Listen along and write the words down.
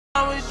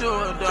do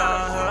it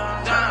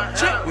down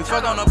here. We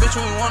fuck on a bitch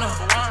when we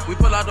wanna. We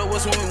pull out the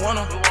whistle when we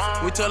wanna.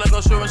 We tell her go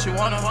straight when she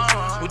wanna.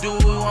 We do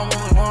what we want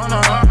when we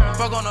wanna.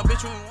 Fuck on a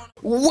bitch when we wanna.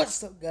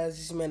 What's up, guys?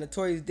 This is your man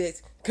Notorious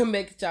Dex. Come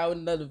back at y'all with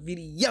another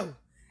video.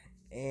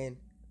 And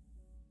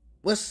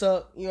what's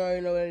up? You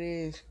already know what it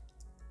is.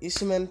 It's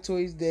your man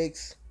Notorious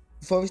Dex.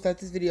 Before we start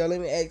this video,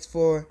 let me ask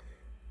for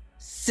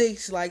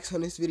 6 likes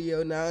on this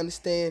video. Now I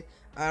understand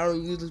I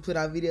don't usually put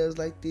out videos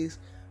like this,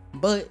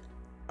 but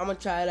I'm gonna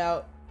try it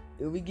out.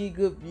 If we get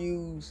good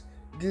views,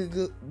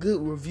 good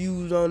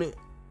reviews on it,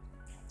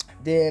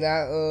 then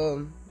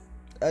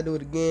I do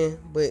it again.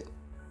 But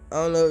I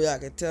don't know if y'all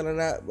can tell or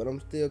not, but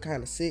I'm still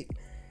kind of sick.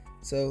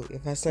 So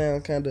if I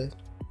sound kind of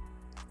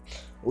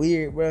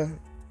weird, bro,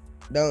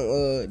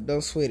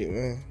 don't sweat it,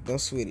 man. Don't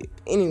sweat it.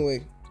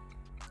 Anyway,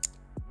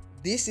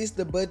 this is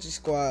the budget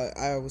squad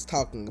I was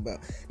talking about.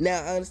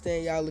 Now I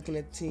understand y'all looking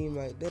at the team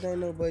like that ain't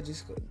no budget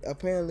squad.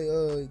 Apparently,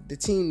 the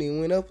team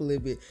then went up a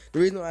little bit. The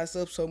reason why it's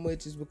up so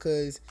much is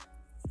because,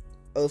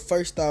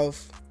 first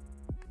off,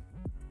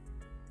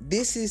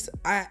 this is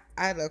I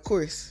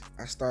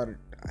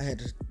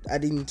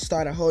didn't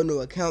start a whole new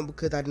account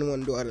because I didn't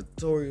want to do all the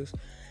tutorials,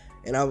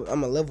 and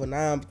I'm a level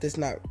 9, but that's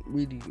not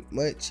really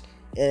much.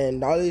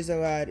 And all this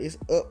ride is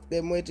up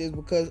that much is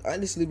because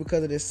of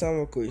this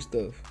summer court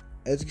stuff.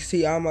 As you can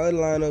see, all my other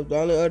lineup, the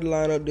only other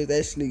lineup that's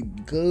actually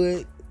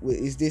good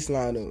is this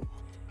lineup.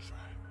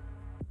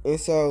 And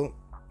so,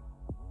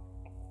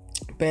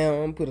 bam,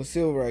 I'm gonna put a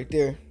silver right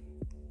there,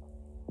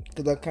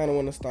 cause I kind of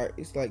want to start.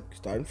 It's like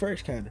starting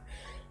first, kind of.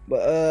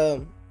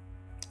 But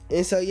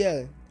and so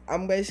yeah,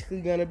 I'm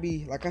basically gonna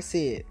be, like I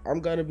said,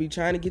 I'm gonna be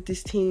trying to get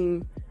this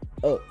team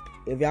up.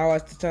 If y'all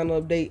watch the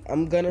channel update,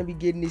 I'm gonna be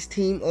getting this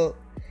team up,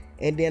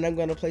 and then I'm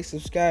gonna play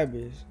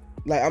subscribers.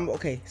 Like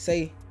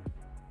say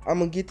I'm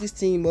gonna get this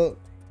team up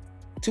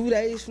 2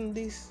 days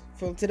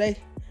from today.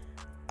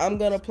 I'm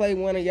gonna play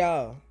one of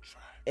y'all,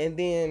 and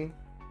then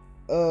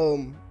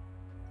I'm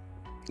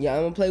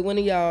gonna play one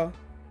of y'all,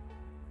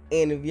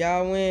 and if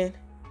y'all win,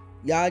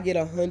 y'all get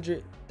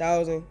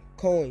 100,000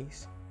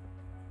 coins.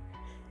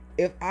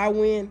 If I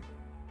win,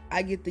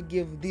 I get to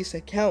give this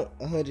account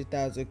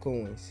 100,000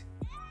 coins,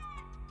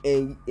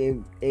 and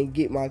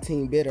get my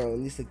team better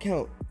on this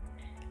account.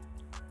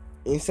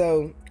 And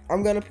so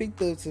I'm gonna pick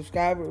the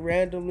subscriber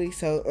randomly.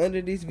 So under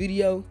this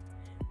video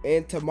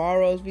and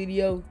tomorrow's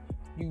video,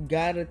 you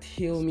gotta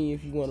tell me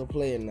if you wanna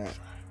play or not.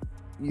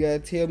 You gotta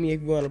tell me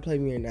if you wanna play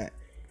me or not.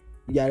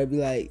 You gotta be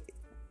like,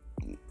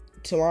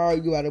 tomorrow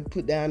you gotta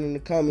put down in the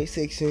comment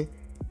section,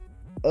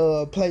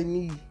 play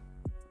me.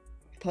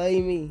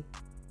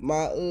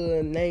 My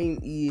name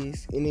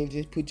is, and then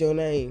just put your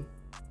name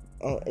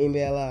on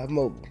NBA Live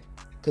Mobile,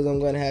 cause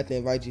I'm gonna have to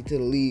invite you to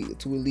the league,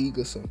 to a league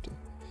or something.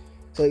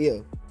 So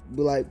yeah,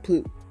 but like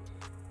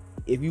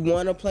if you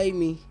wanna play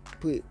me,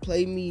 put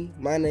play me.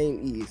 My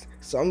name is.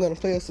 So I'm gonna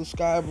play a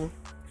subscriber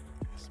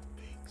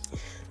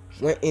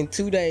in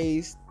 2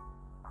 days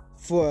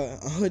for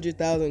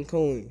 100,000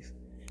 coins.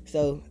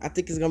 So I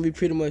think it's gonna be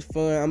pretty much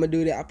fun. I'm gonna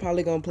do that. I'm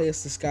probably gonna play a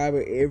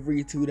subscriber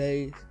every 2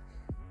 days,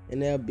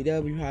 and that'll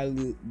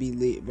probably be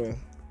lit, bro.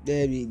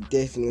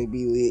 Definitely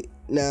be lit.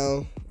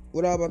 Now,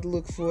 what I'm about to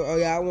look for? Oh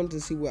yeah, I wanted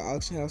to see what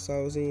auction house I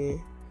was in,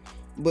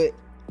 but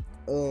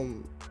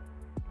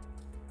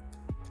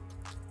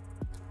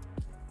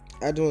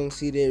I just want to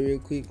see that real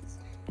quick.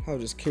 I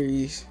was just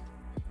curious.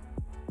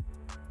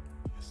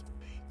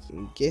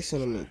 I'm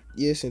guessing I'm in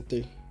yes in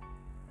 3,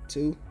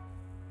 2.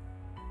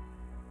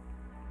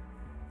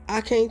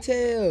 I can't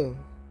tell.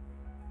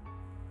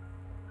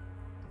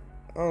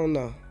 I don't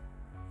know.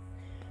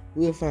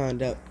 We'll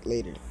find out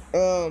later.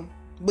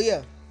 But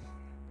yeah.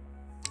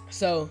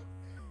 So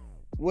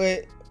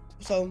we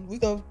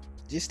gonna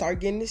just start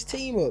getting this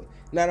team up.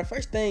 Now the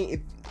first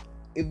thing,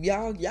 if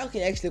y'all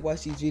can actually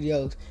watch these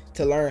videos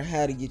to learn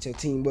how to get your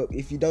team up.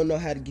 If you don't know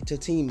how to get your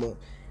team up,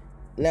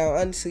 now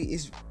honestly,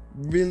 it's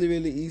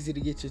really easy to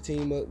get your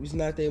team up. It's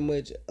not that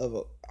much of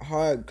a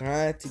hard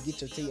grind to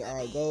get your team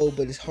all gold,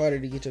 but it's harder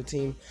to get your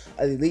team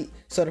elite.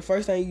 So the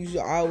first thing you should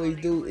always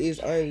do is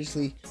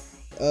honestly,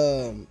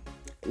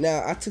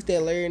 now I took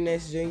that Larry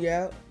Nance Jr.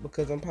 out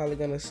because I'm probably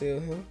gonna sell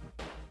him.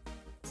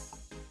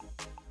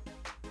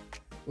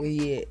 Where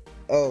he at?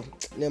 Oh,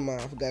 never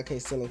mind. I forgot I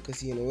can't sell him because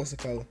he in the what's it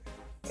called?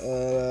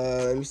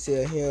 Let me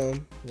sell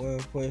him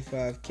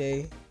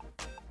 1.5K.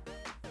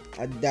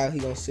 I doubt he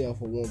gonna sell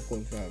for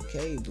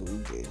 1.5K, but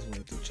we just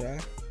want to try.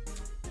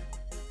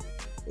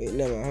 Wait,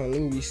 never mind. Hold on,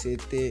 let me reset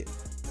that.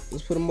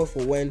 Let's put him up for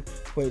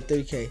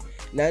 1.3K.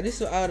 Now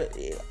this is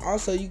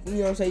also you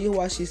know what I'm saying. You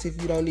watch this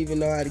if you don't even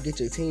know how to get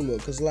your team up,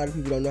 because a lot of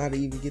people don't know how to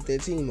even get their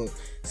team up.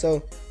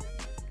 So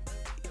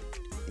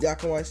y'all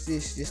can watch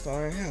this just to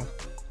learn how.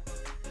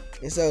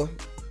 And so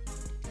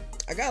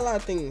I got a lot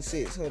of things in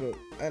sets. Hold up.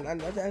 I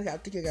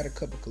think I got a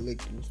couple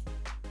collectibles.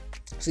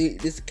 See,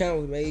 this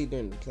account was made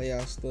during the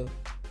playoff stuff.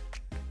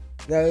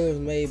 No, it was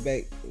made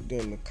back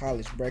during the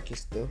college bracket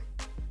stuff.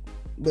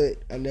 But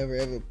I never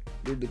ever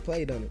really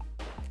played on it.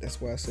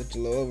 That's why it's such a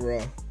low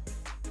overall.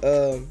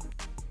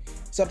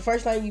 So the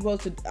first thing you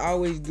supposed to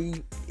always do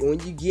when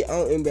you get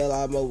on NBA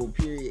Live Mobile,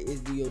 period, is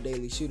do your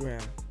daily shoot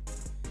around.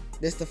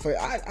 That's the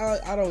first.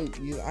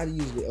 I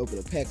usually open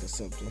a pack or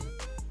something,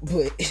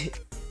 but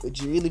what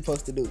you really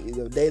supposed to do is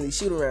a daily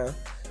shoot around,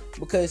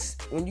 because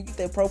when you get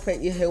that pro pack,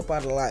 it help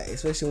out a lot,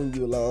 especially when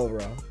you're low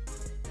overall.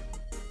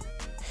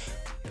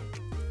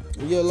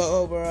 When you're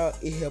low overall,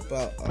 it help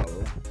out.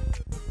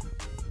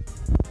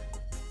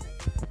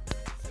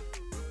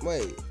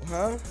 Wait,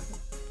 huh?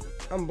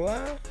 I'm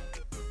blind?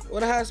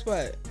 What a hot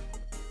spot?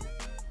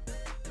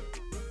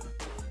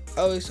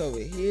 Oh, it's over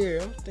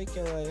here. I'm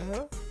thinking like,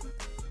 huh?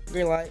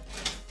 Green light.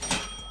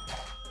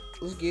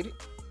 Let's get it.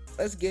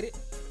 Let's get it.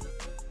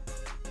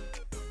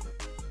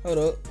 Hold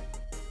up.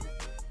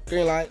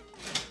 Green light.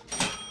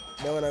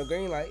 That went on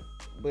green light,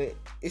 but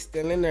it's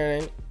still in there,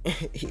 ain't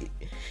it?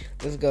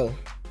 Let's go.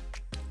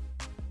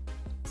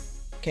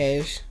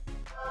 Cash.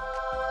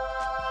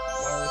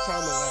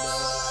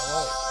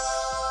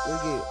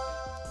 Let's get it.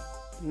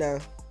 Now,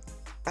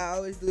 I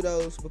always do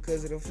those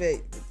because of the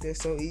fact that they're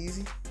so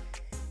easy,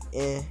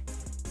 and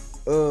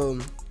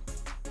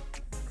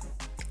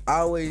I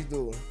always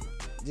do them.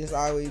 Just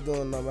always do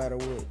them no matter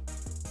what.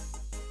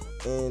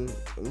 And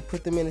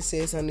put them in the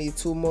sets. I need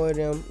 2 more of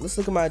them. Let's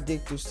look at my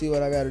objectives, see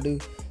what I gotta do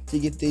to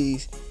get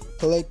these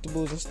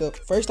collectibles and stuff.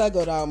 First, I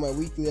go down my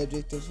weekly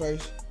objectives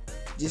first,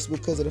 just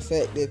because of the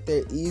fact that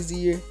they're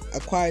easier.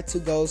 Acquire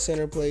 2 gold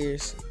center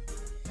players,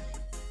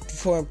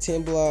 perform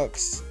 10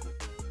 blocks,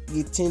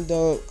 get 10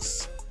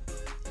 dunks,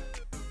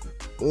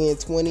 win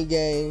 20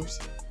 games.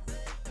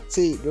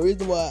 See, the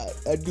reason why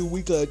I do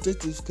weekly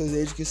objectives is because,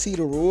 as you can see,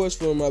 the rewards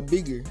for them are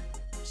bigger.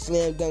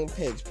 Slam dunk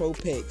packs, pro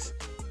packs.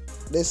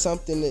 That's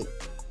something that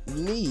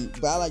you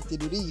need. But I like to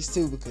do these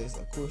too because,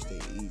 of course,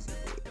 they're easy.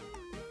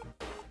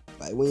 But,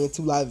 like, win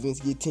 2 live events,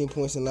 get 10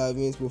 points in live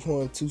events,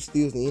 perform 2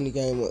 steals in the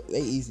game.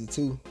 They easy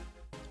too.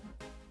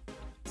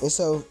 And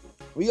so,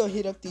 we gonna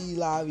hit up these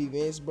live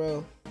events,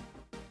 bro.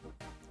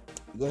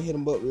 We gonna hit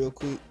them up real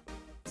quick.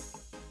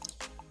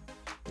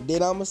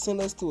 Then I'm gonna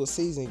send us to a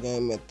season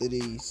game after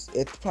these.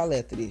 Probably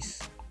after this.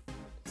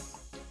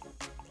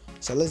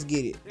 So let's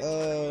get it.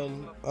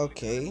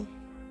 Okay.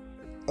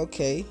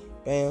 Okay.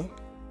 Bam.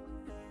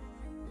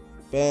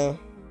 Bam.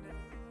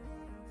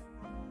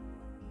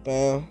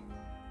 Bam.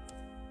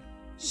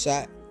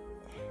 Shot.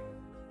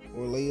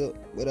 Or layup.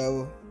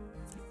 Whatever.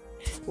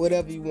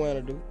 Whatever you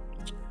wanna do.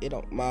 It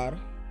don't matter.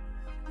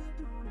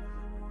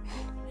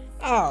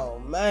 Oh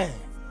man.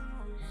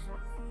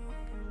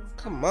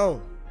 Come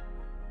on.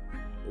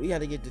 We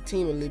gotta get the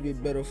team a little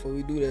bit better before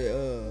we do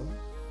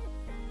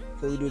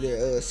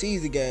that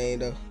season game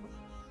though.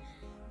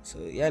 So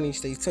y'all need to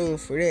stay tuned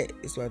for that.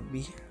 It's gonna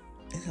be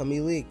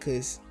lit,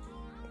 cause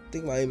I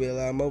think my NBA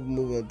Live Mobile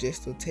moving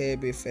just a tad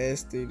bit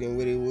faster than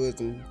what it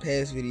was in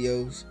past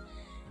videos.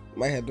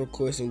 Might have to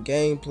record some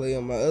gameplay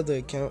on my other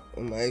account,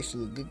 on my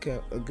actually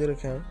good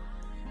account.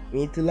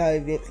 We need to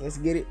live events. Let's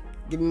get it.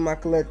 Give me my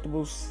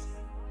collectibles.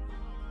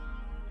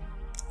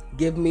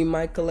 Give me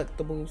my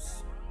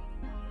collectibles.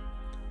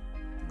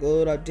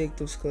 Gold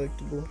objectives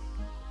collectible.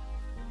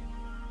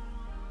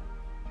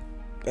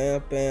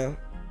 Bam, bam.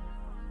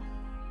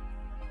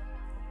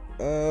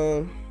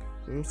 Let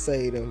me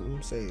say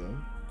them.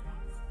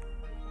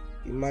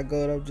 Give my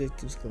gold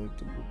objectives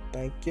collectible.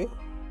 Thank you.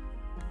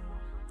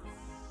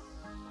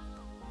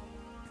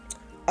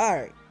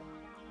 Alright.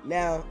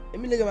 Now, let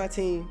me look at my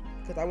team,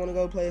 because I want to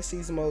go play a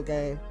season mode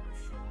game.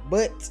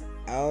 But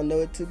I don't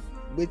know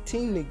what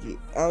team to get.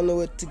 I don't know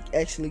what to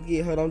actually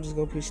get. Hold on, I'm just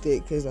gonna push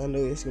that because I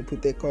know it's gonna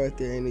put that card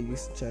there and they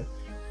used to try.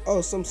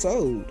 Oh, some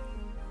sold.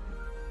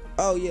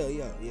 Oh yeah.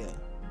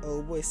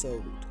 Oh boy,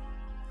 sold.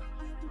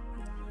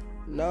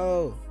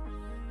 No.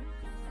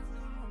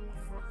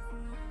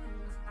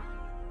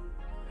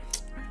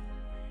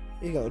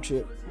 He gonna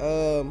trip.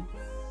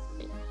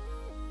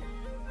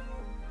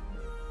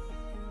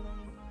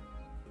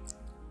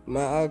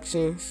 My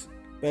auctions.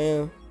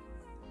 Bam.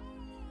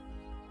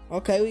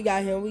 Okay, we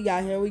got him.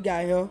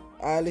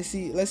 Alright, let's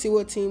see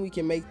what team we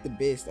can make the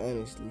best,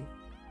 honestly.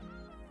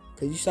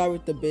 Cause you start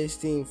with the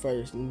best team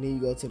first, and then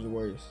you go to the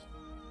worst.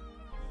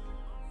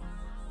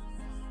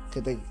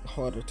 Cause they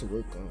harder to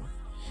work on.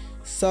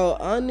 So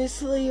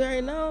honestly,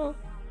 right now,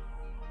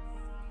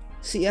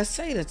 see, I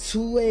say the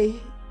 2-way.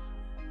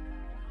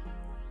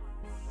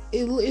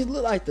 It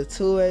look like the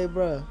 2-way,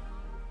 bro.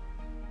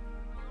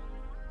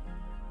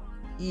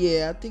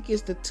 Yeah, I think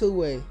it's the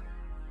 2-way.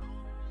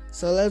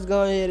 So let's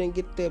go ahead and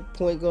get that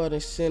point guard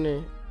and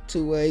center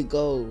 2-way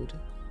gold.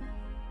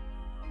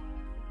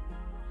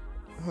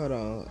 Hold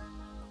on.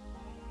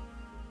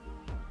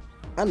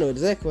 I know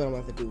exactly what I'm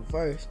about to do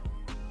first.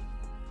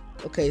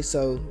 Okay,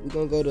 so we're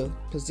gonna go to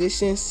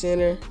position,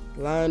 center,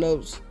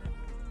 lineups,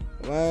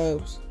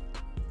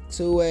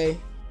 2-way.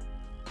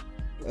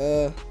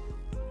 And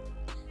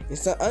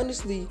so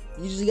honestly,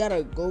 you just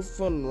gotta go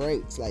from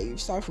ranks. Like, you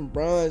start from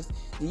bronze,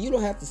 then you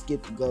don't have to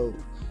skip the gold.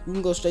 You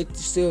can go straight to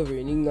silver,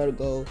 and you can go to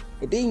gold,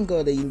 and then you can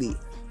go to elite.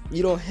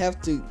 You don't have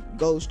to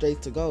go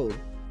straight to gold.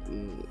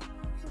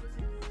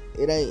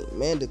 It ain't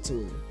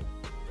mandatory,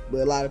 but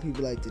a lot of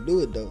people like to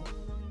do it though.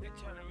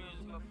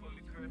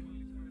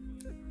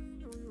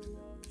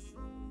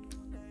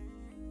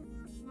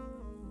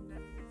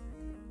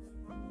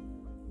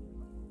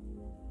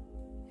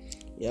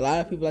 Yeah, a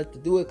lot of people like to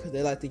do it because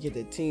they like to get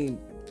their team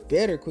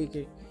better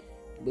quicker,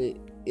 but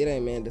it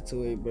ain't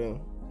mandatory, bro.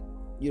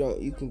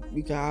 You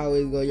can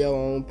always go your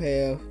own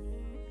path,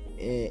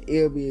 and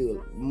it'll be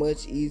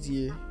much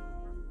easier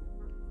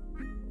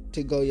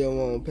to go your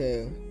own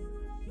path.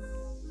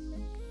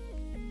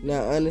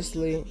 Now,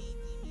 honestly,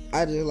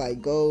 I just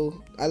like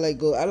go. I like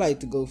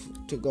to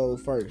go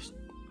first.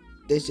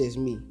 That's just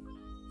me.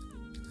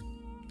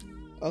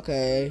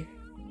 Okay.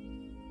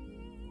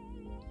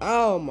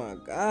 Oh my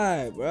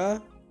god, bro.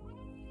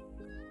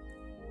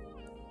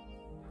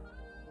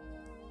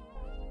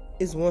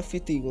 It's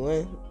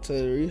 151. So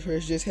the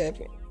refresh just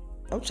happened.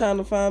 I'm trying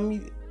to find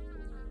me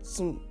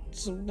some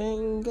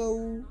dang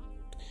gold.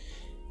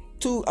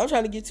 I'm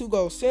trying to get 2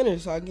 gold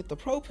centers so I can get the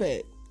pro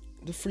pack,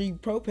 the free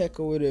pro pack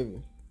or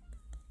whatever.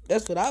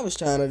 That's what I was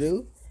trying to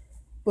do,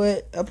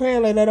 but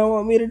apparently they don't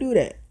want me to do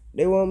that.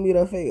 They want me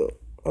to fail.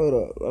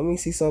 Hold up, let me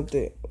see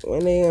something.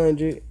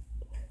 1-800.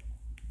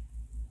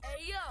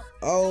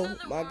 Oh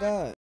my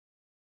god.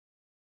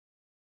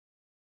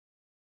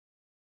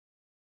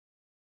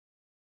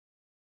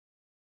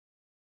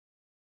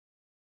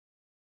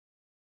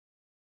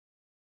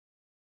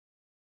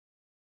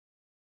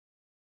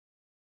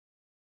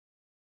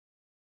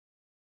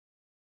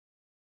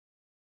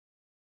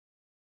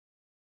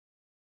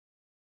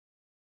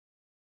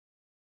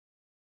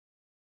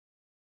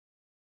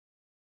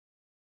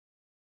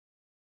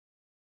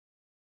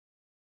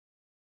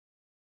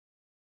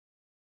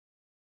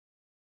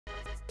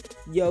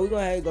 Yo, we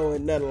gonna have to go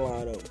with another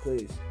line up,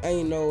 cause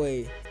ain't no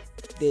way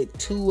that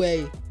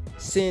 2-way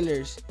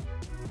centers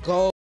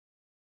go.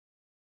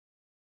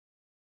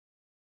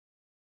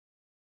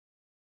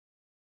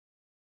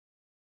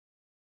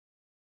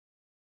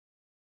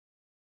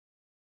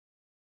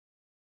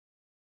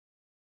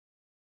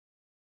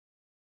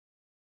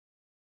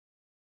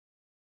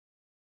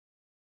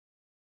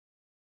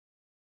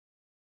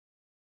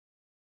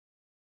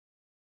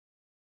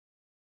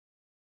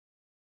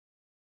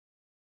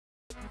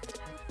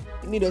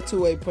 You need a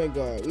 2-way point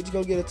guard. We just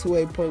gonna get a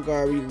 2-way point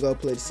guard where you can go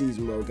play the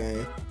season mode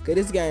game. Cause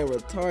this game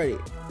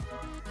retarded.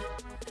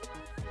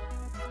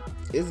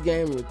 This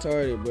game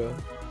retarded, bro.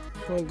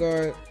 Point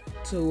guard,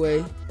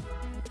 2-way,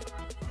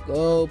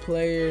 gold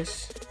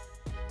players.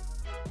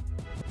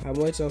 How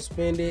much I'm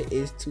spending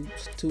is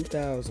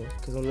 2,000.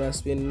 Cause I'm not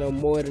spending no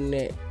more than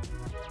that.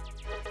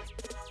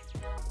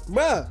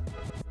 Bruh,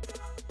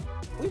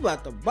 we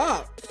about to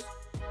box.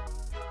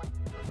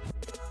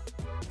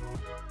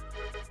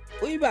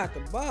 We about to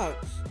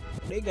box.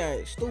 They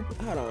got stupid.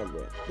 Hold on,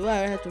 bro. Do I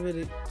have to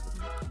really?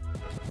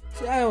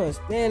 See, I don't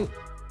spend.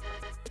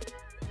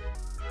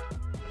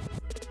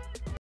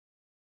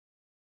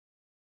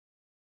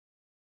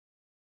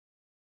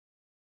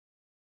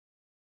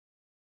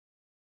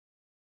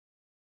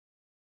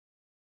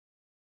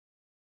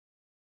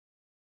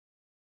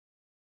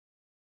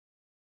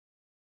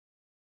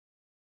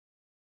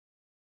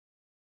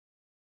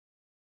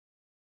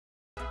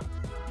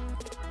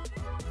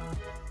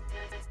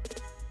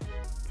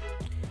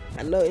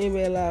 I know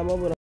NBA Live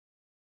Mobile.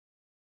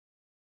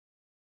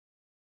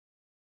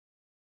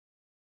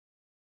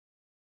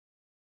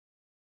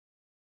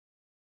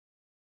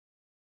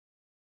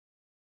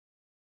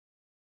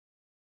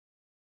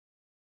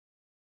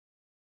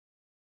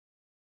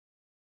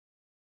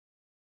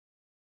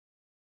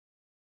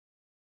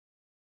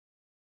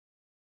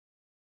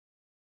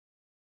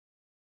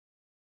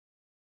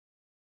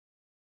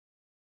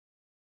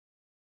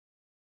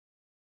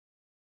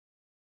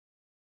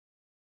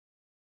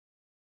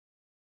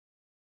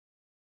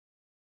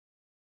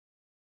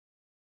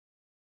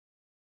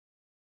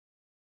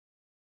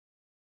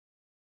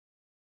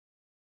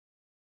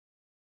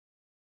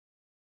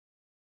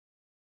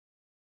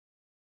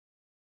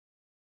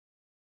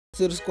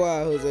 To the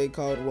squad, Jose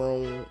called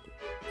wrong.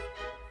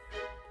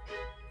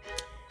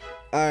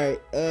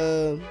 Alright,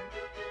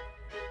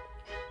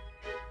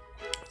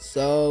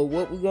 so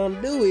what we're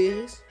gonna do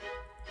is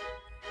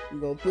we're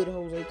gonna put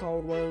Jose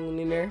called wrong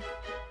in there,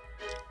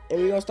 and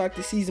we're gonna start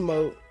the season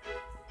mode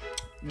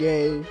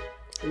game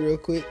real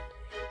quick.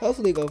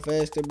 Hopefully go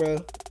faster, bro.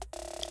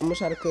 I'm gonna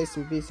try to cut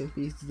some bits and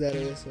pieces out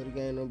of it so the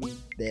game don't be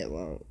that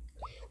long.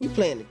 We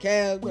playing the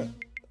Cavs, bro.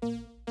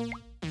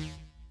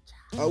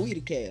 Oh, we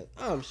the Cavs.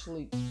 I'm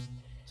asleep.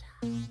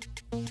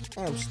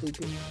 I'm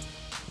stupid.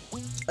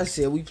 I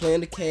said we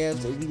playing the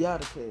Cavs and we are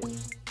the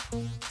Cavs.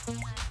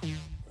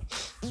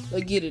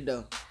 Let's get it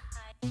though.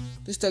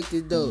 Let's take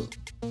this dub.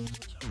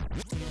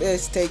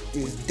 Let's take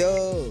this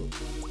dub.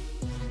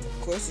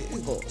 Of course it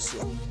is going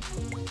slow.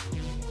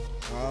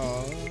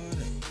 Oh,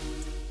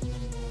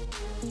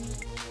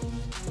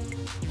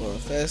 well,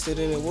 faster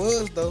than it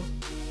was though.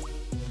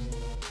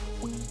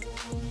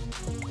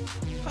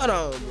 Hold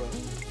on, bro.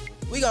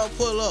 We gonna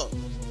pull up.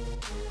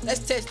 Let's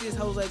test this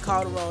Jose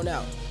Calderon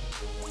out.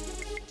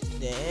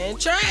 Then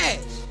trash.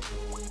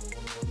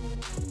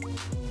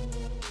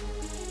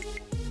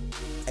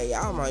 Hey,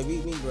 y'all might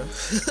beat me, bro.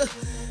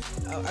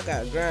 I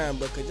got to grind,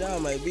 bro, cause y'all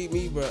might beat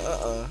me, bro.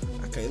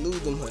 I can't lose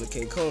them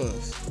 100K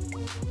coins.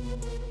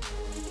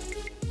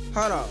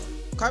 Hold on.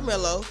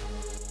 Carmelo.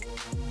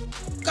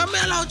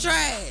 Carmelo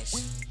trash.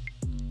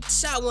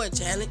 Shot one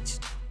challenge.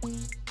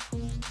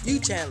 You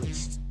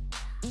challenged.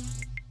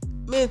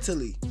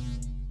 Mentally.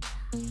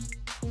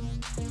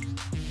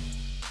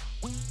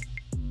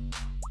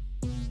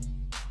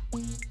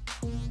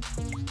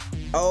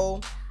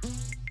 Oh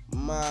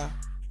my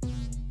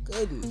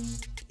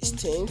goodness. This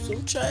team's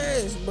some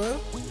trash, bro.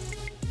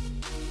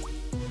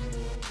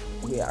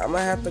 Yeah, I'm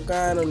gonna have to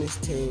grind on this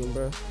team,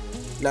 bro.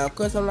 Now, of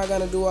course, I'm not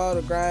gonna do all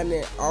the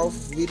grinding on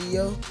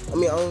video.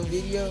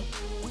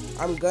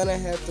 I'm gonna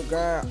have to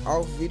grind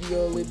off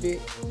video a little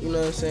bit. You know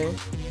what I'm saying?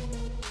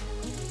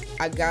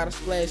 I gotta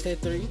splash that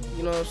 3.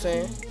 You know what I'm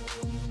saying?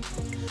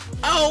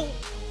 Oh!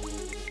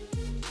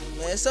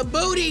 That's a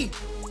booty!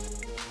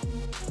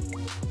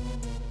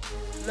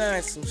 Nah,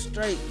 it's some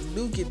straight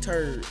dookie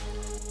turd.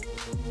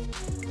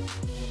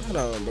 Hold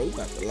on, bro. We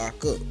about to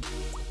lock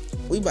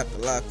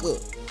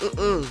up.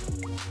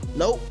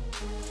 Nope.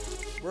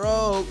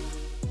 Bro.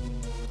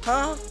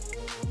 Huh?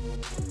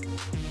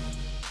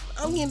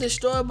 I'm getting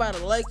destroyed by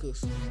the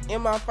Lakers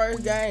in my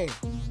first game.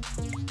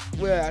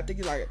 Well, I think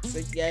it's like a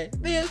 6th game.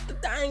 There's the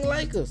dang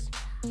Lakers.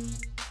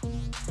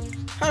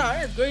 Hold on,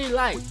 that's green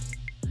light.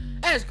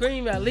 That's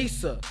green at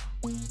Lisa.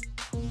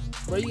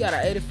 Bro, you got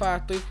an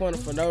 85 3-pointer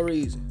for no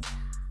reason.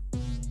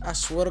 I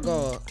swear to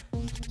God.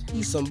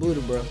 You some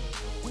booty, bro.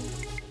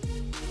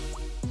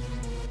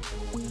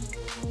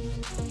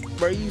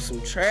 Bro, you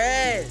some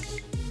trash.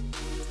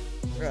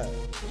 Bro,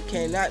 you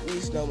cannot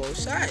miss no more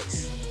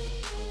shots.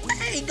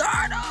 Hey,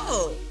 guard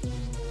up.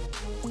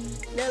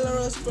 That little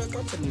Russell, bro,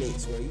 go to the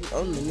Knicks, bro. You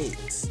on the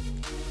Knicks.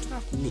 Get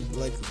off the Knicks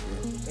Lakers,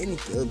 bro. They need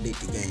to update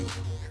the game.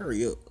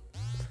 Hurry up.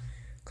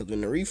 Cause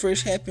when the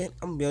refresh happen,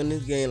 I'm gonna be on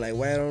this game like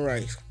white on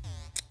rice.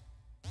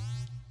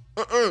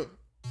 Get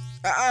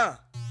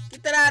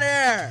that out of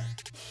there.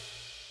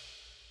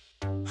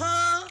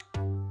 Huh?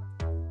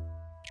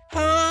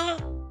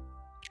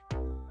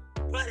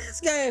 Bro,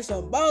 this game's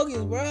some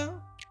bogus, bro.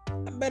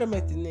 I better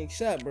make the next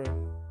shot, bro.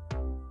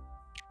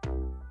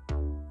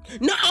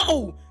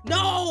 No!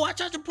 I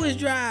tried to push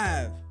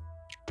drive.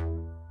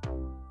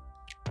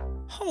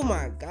 Oh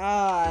my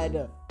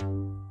God.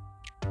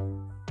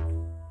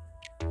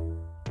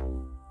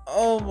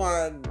 Oh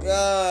my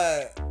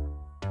God.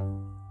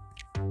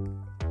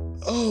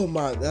 Oh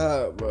my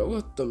God, bro.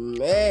 What the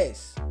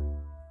mess?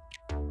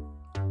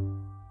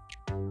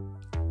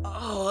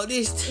 Oh,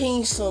 this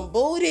team's some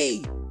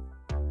booty.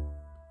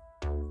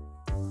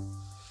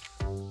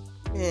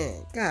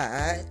 Man,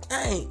 God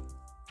dang.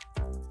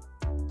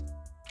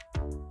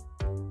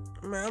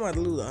 Man, I'm about to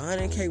lose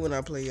 100K when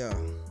I play y'all.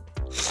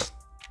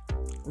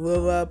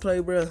 Whoever I play,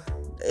 bro,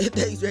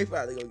 they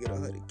probably gonna get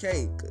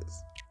 100K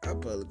because I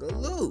probably gonna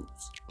lose.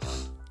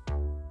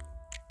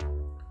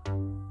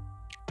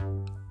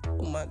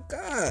 Oh my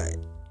God.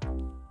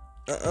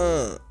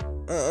 Oh.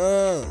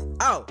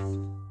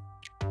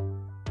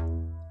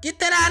 Get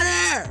that out of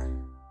there.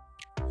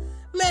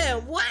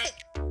 Man, what?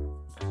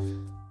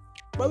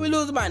 Bro, we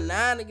losing by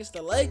 9 against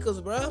the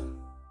Lakers, bro.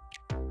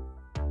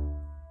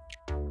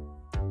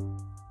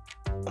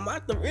 I'm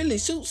about to really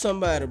shoot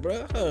somebody,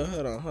 bro.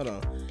 Hold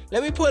on.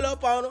 Let me pull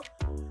up on him.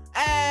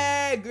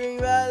 Hey,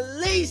 Green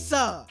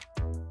Lisa.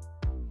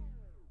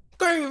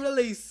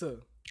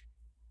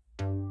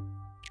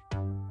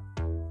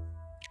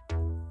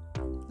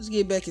 Let's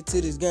get back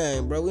into this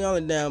game, bro. We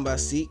only down by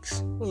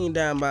 6. We ain't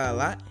down by a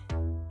lot.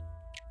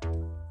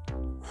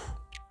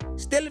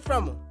 Steal it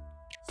from him.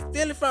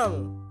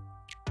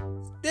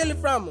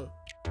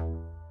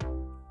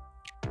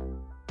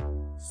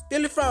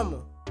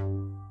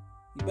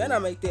 You better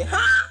not make that.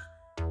 Huh?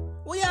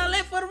 We y'all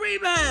left for the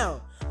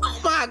rebound.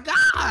 Oh my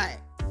God.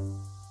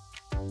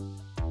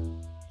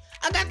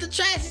 I got the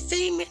trashiest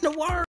team in the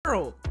world.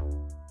 Hold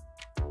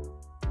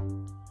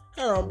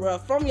on, bro.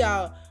 From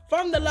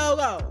the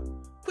logo.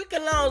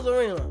 Quicken Loans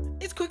Arena.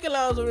 It's Quicken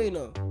Loans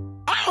Arena.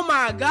 Oh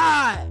my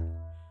God.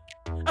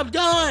 I'm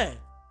done.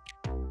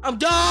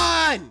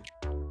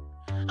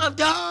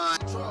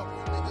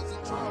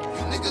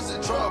 Niggas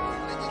in trouble.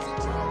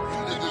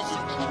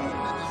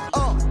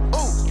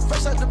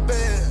 Fresh out the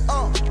bed,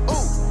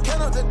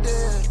 can up the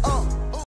dead,